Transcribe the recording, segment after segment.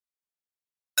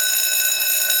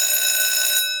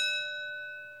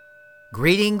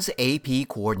Greetings, AP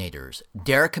coordinators.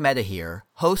 Derek Cometa here,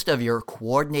 host of your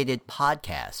coordinated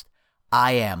podcast.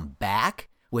 I am back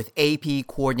with AP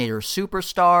coordinator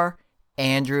superstar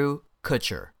Andrew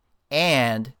Kutcher,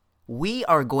 and we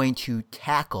are going to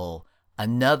tackle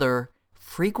another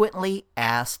frequently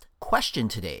asked question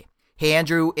today. Hey,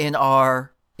 Andrew, in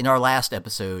our last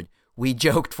episode, we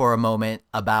joked for a moment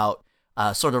about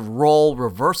sort of role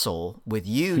reversal with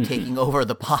you taking over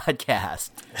the podcast.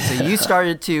 So you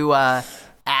started to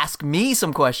ask me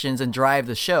some questions and drive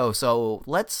the show. So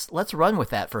let's run with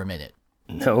that for a minute.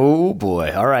 Oh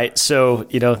boy. All right. So,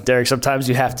 Derek, sometimes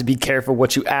you have to be careful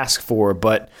what you ask for,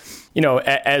 but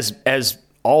as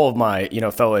all of my,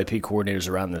 fellow AP coordinators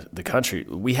around the country,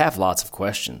 we have lots of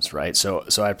questions, right? So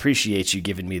I appreciate you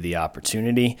giving me the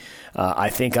opportunity. I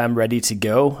think I'm ready to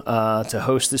go to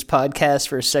host this podcast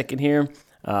for a second here.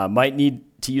 Might need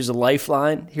to use a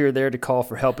lifeline here or there to call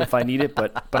for help if I need it,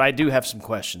 but I do have some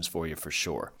questions for you for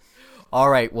sure. All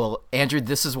right. Well, Andrew,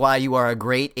 this is why you are a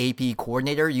great AP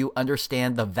coordinator. You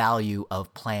understand the value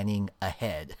of planning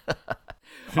ahead.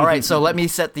 All right, so let me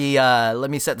set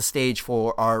the stage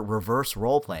for our reverse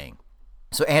role playing.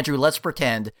 So Andrew, let's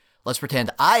pretend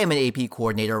I am an AP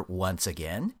coordinator once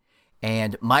again,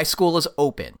 and my school is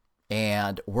open,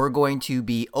 and we're going to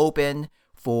be open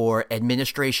for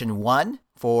Administration 1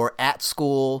 for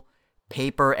at-school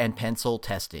paper and pencil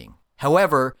testing.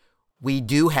 However, we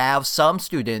do have some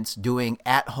students doing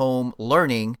at-home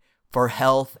learning for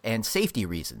health and safety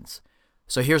reasons.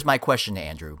 So here's my question to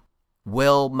Andrew.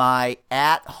 Will my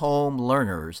at-home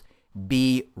learners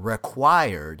be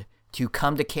required to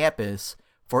come to campus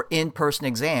for in-person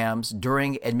exams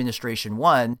during Administration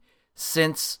 1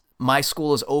 since my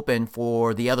school is open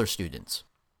for the other students?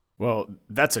 Well,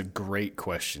 that's a great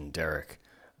question, Derek.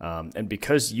 And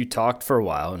because you talked for a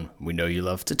while, and we know you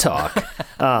love to talk,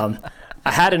 I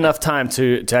had enough time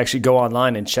to actually go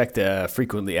online and check the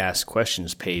frequently asked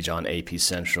questions page on AP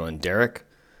Central. And Derek,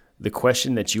 the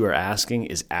question that you are asking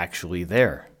is actually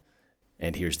there.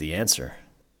 And here's the answer.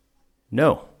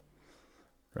 No.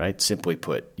 Right? Simply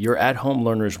put, your at-home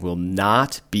learners will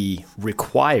not be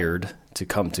required to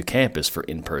come to campus for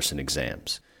in-person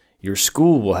exams. Your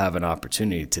school will have an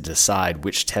opportunity to decide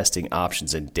which testing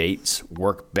options and dates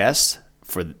work best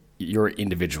for your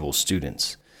individual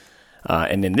students.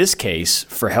 And in this case,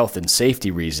 for health and safety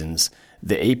reasons,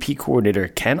 the AP coordinator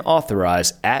can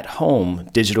authorize at-home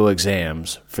digital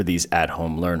exams for these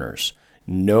at-home learners.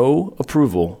 No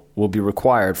approval will be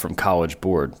required from College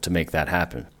Board to make that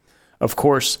happen. Of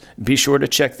course, be sure to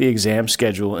check the exam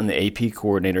schedule in the AP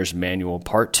Coordinator's Manual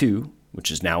Part 2, which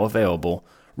is now available,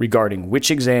 regarding which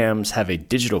exams have a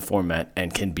digital format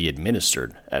and can be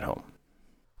administered at home.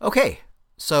 Okay.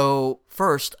 So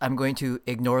first, I'm going to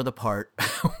ignore the part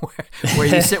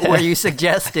where you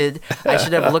suggested I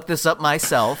should have looked this up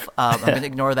myself. I'm going to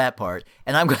ignore that part,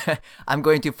 and I'm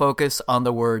going to focus on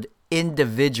the word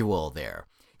individual there.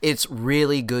 It's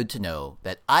really good to know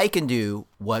that I can do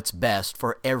what's best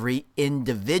for every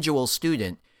individual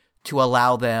student to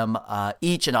allow them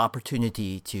each an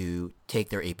opportunity to take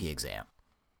their AP exam.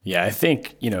 Yeah, I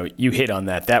think, you hit on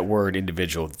that. That word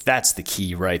individual, that's the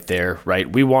key right there, right?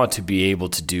 We want to be able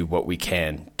to do what we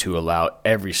can to allow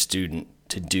every student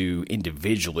to do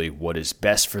individually what is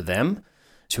best for them,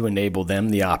 to enable them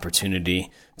the opportunity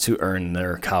to earn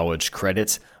their college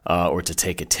credits or to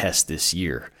take a test this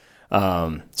year.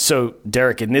 So,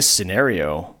 Derek, in this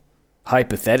scenario,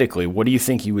 hypothetically, what do you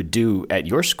think you would do at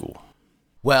your school?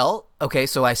 Well, okay,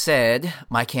 so I said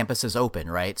my campus is open,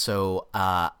 right? So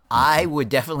I would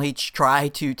definitely try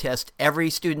to test every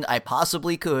student I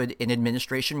possibly could in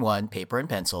Administration 1, paper and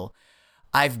pencil.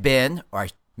 I've been, or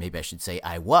maybe I should say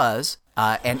I was,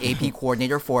 an AP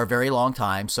coordinator for a very long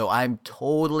time, so I'm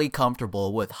totally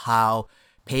comfortable with how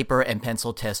paper and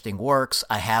pencil testing works.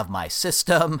 I have my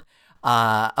system.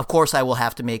 Of course, I will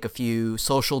have to make a few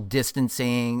social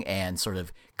distancing and sort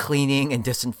of cleaning and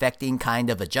disinfecting kind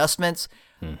of adjustments,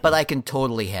 but I can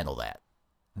totally handle that.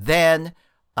 Then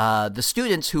the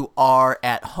students who are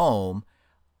at home,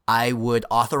 I would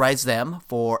authorize them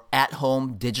for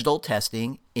at-home digital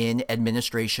testing in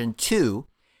Administration 2,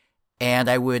 and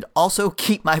I would also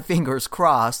keep my fingers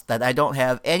crossed that I don't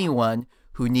have anyone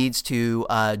who needs to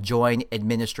join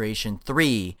Administration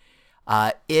 3.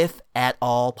 If at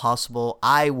all possible,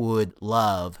 I would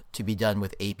love to be done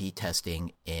with AP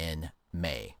testing in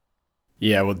May.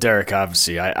 Yeah, well, Derek,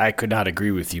 obviously, I could not agree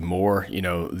with you more.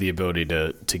 The ability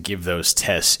to give those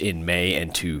tests in May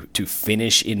and to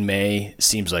finish in May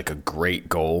seems like a great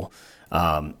goal.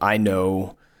 I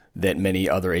know that many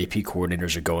other AP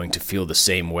coordinators are going to feel the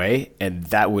same way, and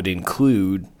that would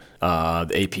include the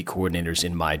AP coordinators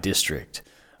in my district.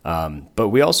 But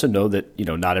we also know that,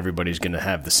 not everybody's going to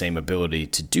have the same ability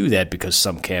to do that because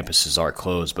some campuses are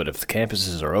closed. But if the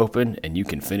campuses are open and you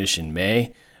can finish in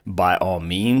May, by all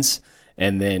means.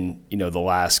 And then, the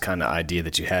last kind of idea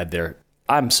that you had there,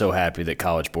 I'm so happy that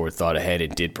College Board thought ahead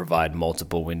and did provide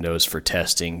multiple windows for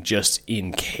testing just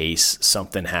in case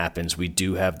something happens. We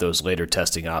do have those later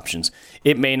testing options.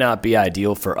 It may not be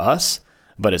ideal for us,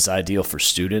 but it's ideal for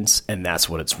students, and that's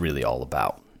what it's really all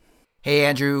about. Hey,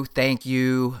 Andrew, thank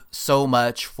you so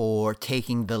much for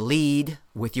taking the lead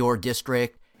with your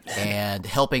district and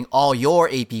helping all your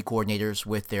AP coordinators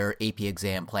with their AP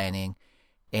exam planning.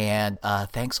 And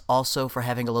thanks also for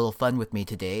having a little fun with me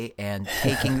today and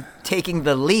taking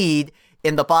the lead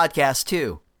in the podcast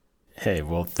too. Hey,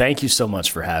 well, thank you so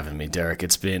much for having me, Derek.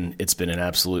 It's been an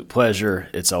absolute pleasure.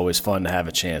 It's always fun to have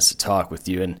a chance to talk with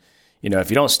you. And, if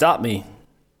you don't stop me,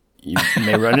 you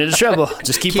may run into trouble.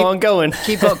 Just keep on going.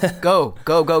 Go,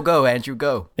 Andrew,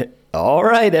 go. All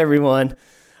right, everyone.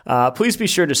 Please be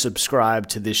sure to subscribe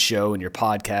to this show in your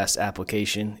podcast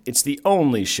application. It's the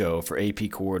only show for AP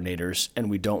coordinators,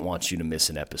 and we don't want you to miss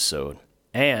an episode.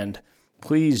 And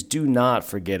please do not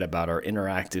forget about our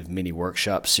interactive mini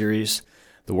workshop series.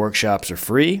 The workshops are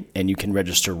free, and you can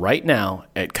register right now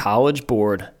at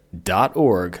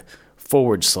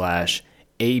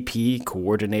collegeboard.org/AP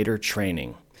coordinator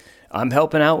training. I'm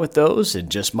helping out with those and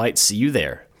just might see you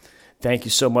there. Thank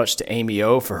you so much to Amy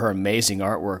O for her amazing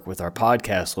artwork with our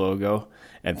podcast logo,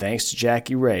 and thanks to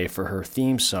Jackie Ray for her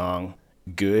theme song,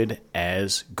 Good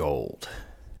as Gold.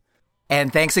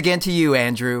 And thanks again to you,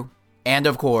 Andrew. And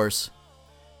of course,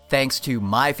 thanks to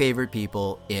my favorite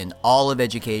people in all of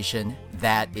education,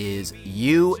 that is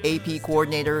you, AP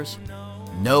coordinators.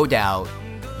 No doubt,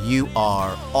 you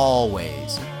are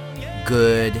always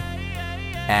good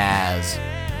as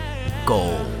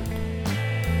gold.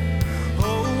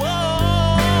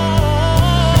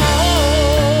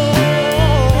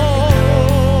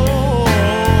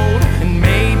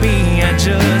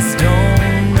 Just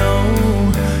don't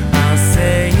know. I'll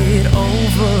say it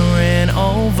over and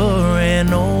over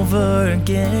and over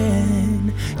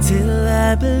again till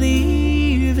I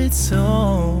believe it's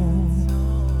so.